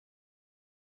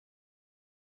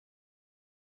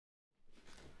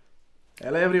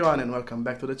Hello everyone and welcome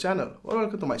back to the channel, or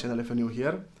welcome to my channel if you're new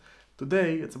here.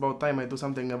 Today it's about time I do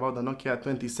something about the Nokia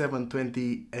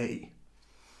 2720A.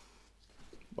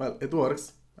 Well, it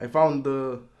works. I found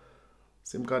the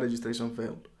SIM card registration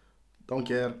failed. Don't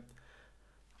care.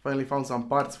 Finally found some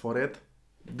parts for it.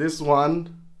 This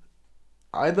one,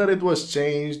 either it was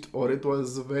changed or it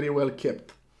was very well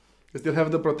kept. I still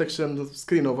have the protection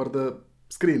screen over the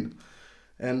screen.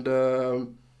 And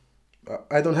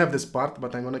I don't have this part,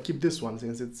 but I'm gonna keep this one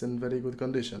since it's in very good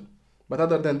condition. But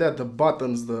other than that, the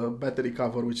buttons, the battery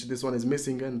cover, which this one is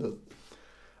missing, and the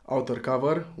outer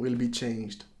cover will be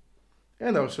changed.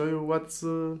 And I'll show you what's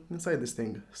inside this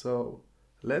thing. So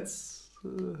let's...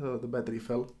 the battery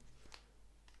fell.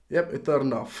 Yep, it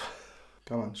turned off.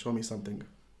 Come on, show me something.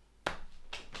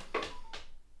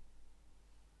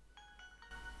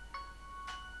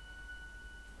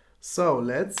 So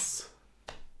let's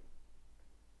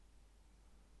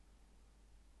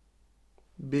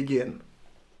begin.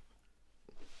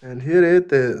 And here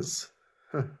it is.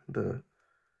 The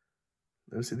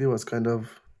LCD was kind of...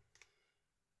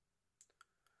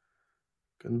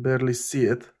 can barely see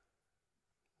it.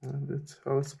 And that's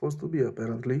how it's supposed to be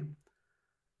apparently.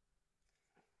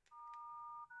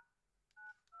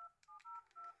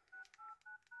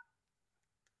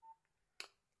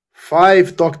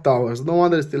 Five talk towers. No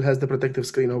wonder it still has the protective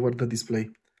screen over the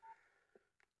display.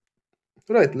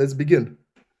 Right, let's begin.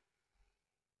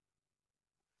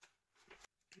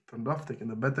 Turned off, taking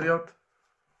the battery out.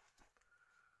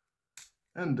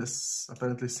 And this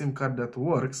apparently SIM card that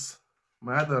works.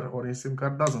 My other orange SIM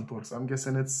card doesn't work, so I'm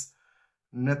guessing it's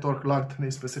network locked in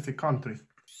a specific country.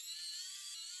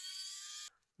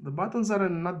 The buttons are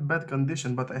in not bad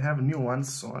condition, but I have new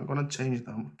ones, so I'm gonna change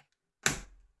them.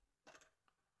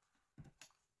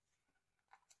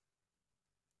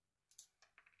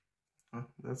 Oh,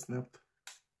 that snapped.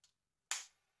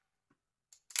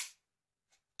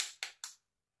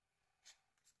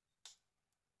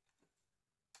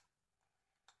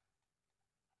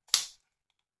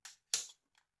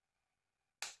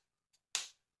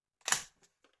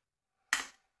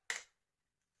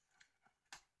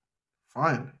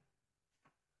 Finally.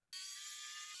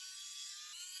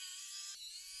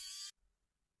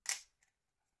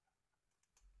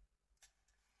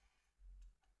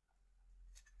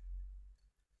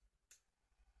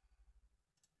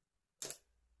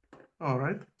 All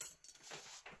right.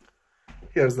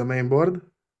 Here's the main board.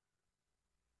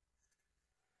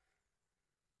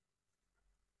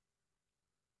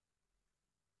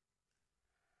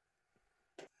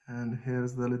 And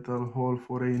here's the little hole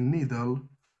for a needle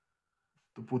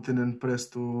to put in and press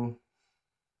to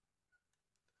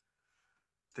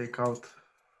take out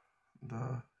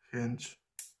the hinge.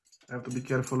 I have to be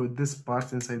careful with this part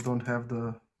since I don't have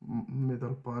the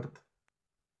middle part.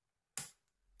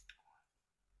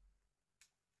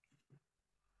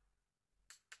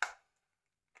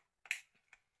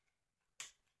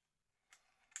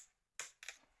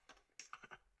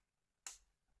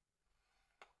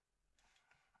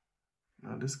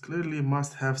 Now this clearly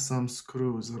must have some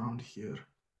screws around here.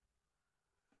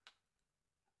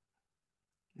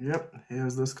 Yep,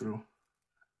 here's the screw.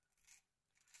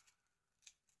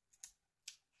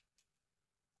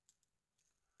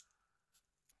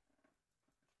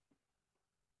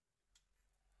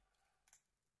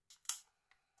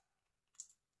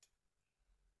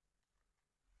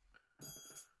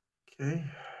 Okay.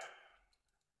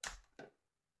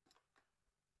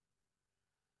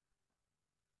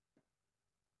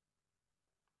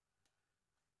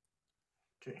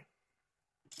 Okay.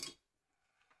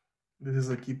 This is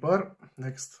a keeper.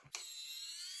 Next.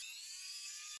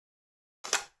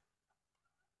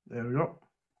 There we go.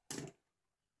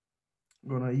 I'm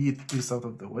gonna yeet this out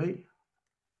of the way.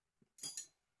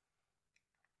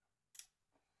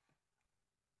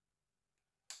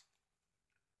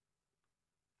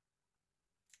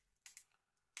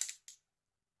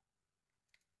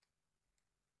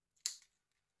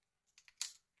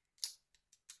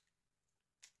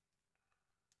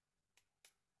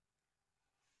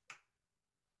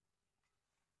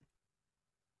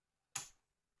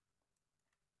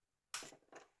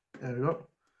 There we go.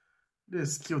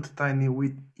 This cute tiny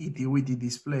itty witty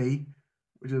display,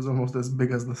 which is almost as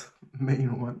big as the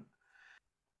main one.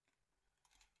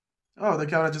 Oh, the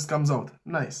camera just comes out.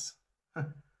 Nice.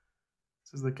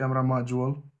 This is the camera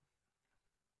module.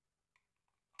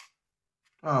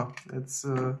 Ah, it's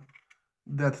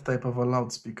that type of a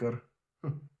loudspeaker.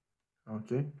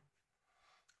 Okay.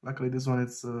 Luckily this one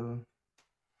it's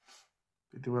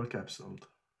pretty well capsuled.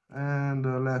 And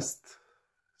the last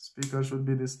speaker should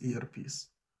be this earpiece.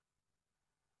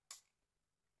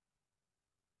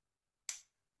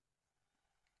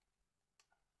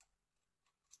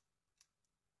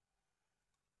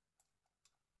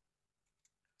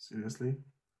 Seriously?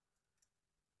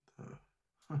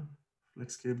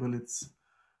 Flex cable, it's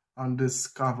on this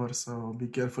cover, so be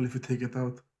careful if you take it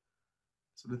out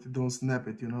so that you don't snap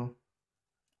it, you know.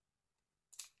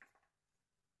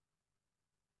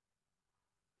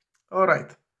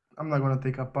 Alright, I'm not gonna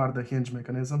take apart the hinge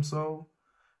mechanism, so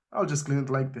I'll just clean it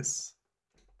like this.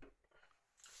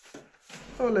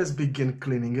 So let's begin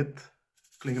cleaning it.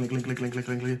 Clean, clean, clean, clean, clean, clean,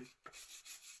 clean, clean.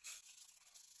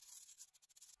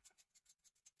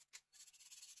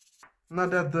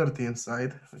 Not that dirty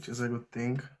inside, which is a good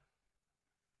thing.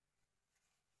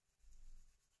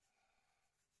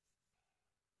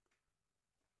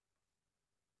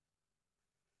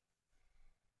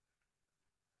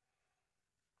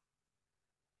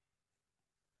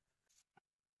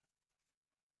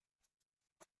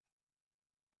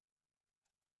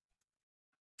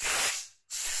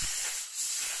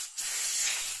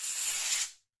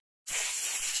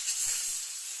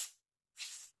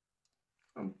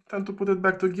 Time to put it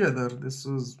back together. This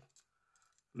was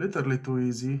literally too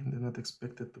easy. Did not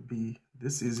expect it to be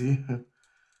this easy.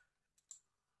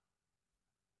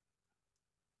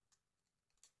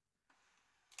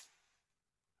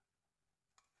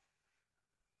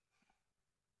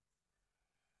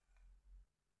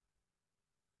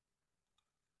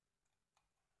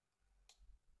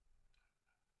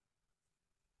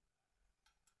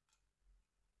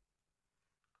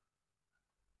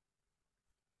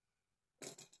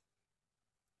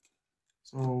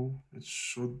 So it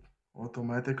should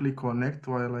automatically connect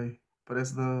while I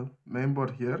press the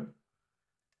mainboard here.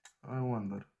 I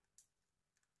wonder.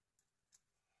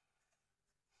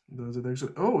 Does it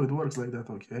actually? Oh, it works like that.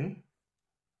 Okay.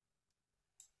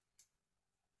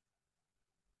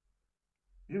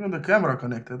 Even the camera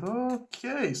connected.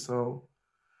 Okay, so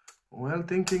well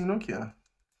thinking Nokia.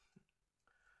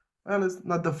 Well, it's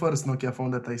not the first Nokia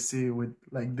phone that I see with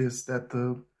like this that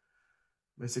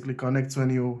basically connects when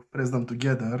you press them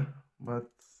together, but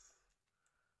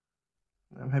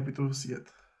I'm happy to see it.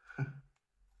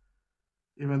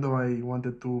 Even though I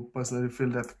wanted to personally feel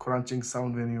that crunching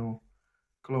sound when you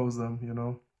close them, you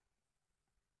know.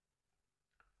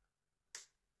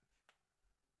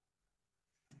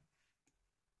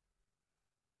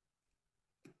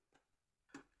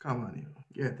 Come on, you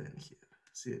get in here.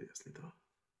 Seriously though.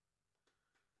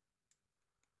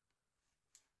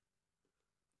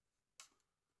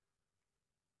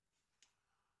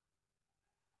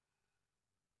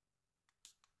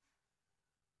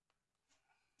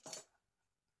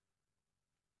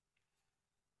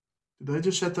 Did I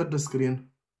just shatter the screen?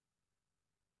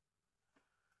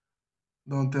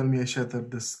 Don't tell me I shattered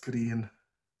the screen.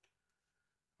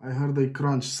 I heard a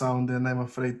crunch sound and I'm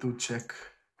afraid to check.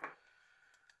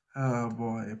 Oh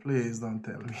boy, please don't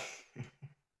tell me.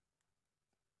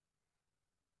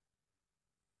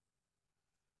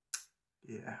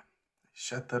 Yeah,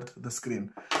 shattered the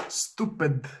screen.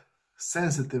 Stupid,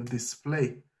 sensitive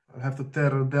display. I'll have to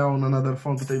tear down another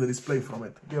phone to take the display from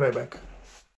it. Be right back.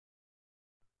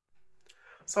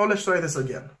 So let's try this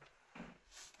again.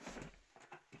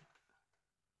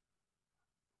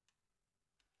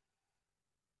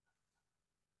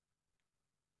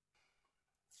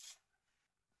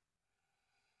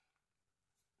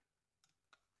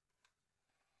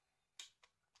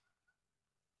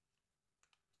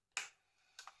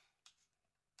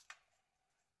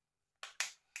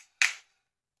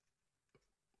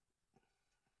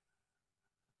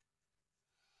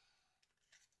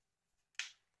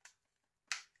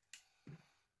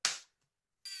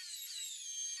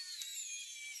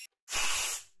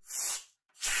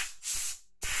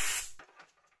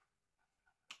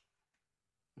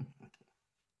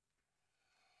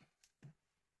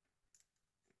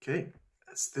 Okay,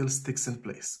 it still sticks in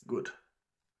place. Good.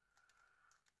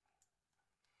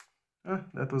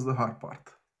 That was the hard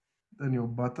part. The new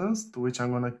buttons, to which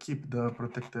I'm gonna keep the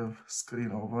protective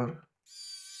screen over.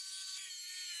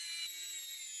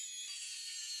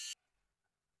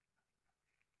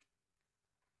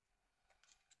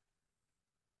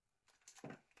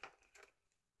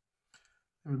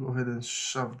 Let me go ahead and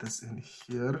shove this in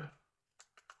here,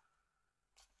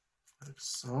 like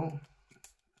so.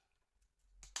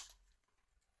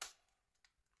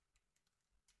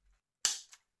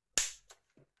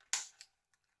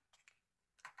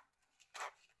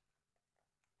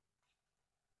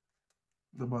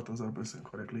 The buttons are pressing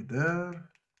correctly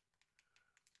there.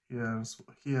 Here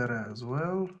as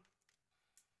well.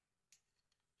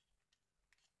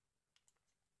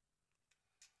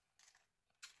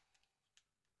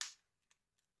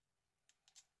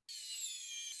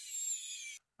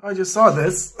 I just saw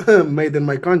this, made in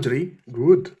my country.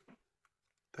 Good.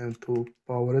 Time to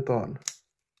power it on.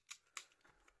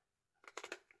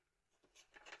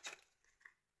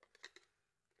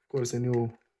 course, a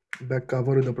new back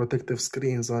cover with the protective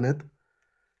screens on it.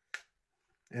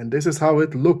 And this is how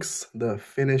it looks, the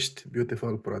finished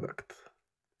beautiful product.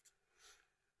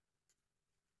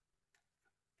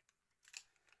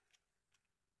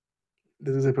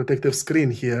 This is a protective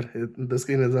screen here. The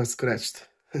screen is not scratched.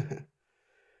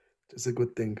 It's a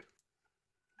good thing.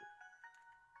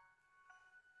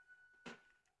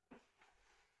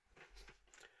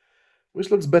 Which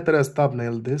looks better as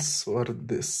thumbnail, this or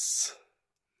this?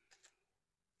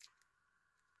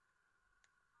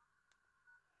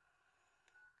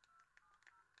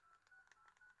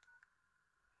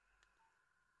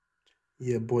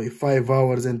 Yeah, boy, 5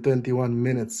 hours and 21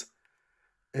 minutes.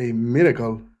 A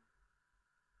miracle.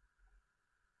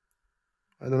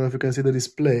 I don't know if you can see the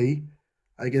display.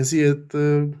 I can see it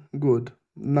good.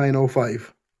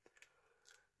 905.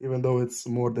 Even though it's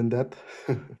more than that.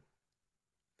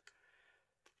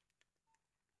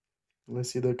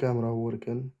 Let's see the camera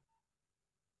working.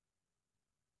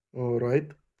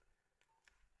 Alright.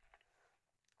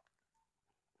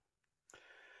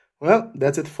 Well,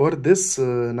 that's it for this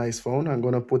nice phone. I'm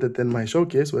gonna put it in my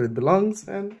showcase where it belongs,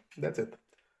 and that's it.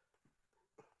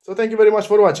 So thank you very much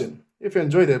for watching. If you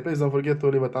enjoyed it, please don't forget to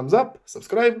leave a thumbs up,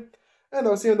 subscribe, and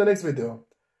I'll see you in the next video.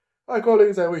 My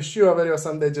colleagues, I wish you a very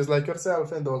awesome day just like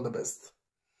yourself, and all the best.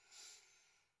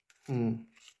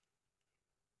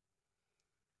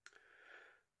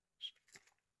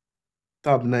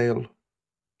 Thumbnail.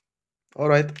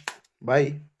 Alright,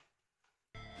 bye.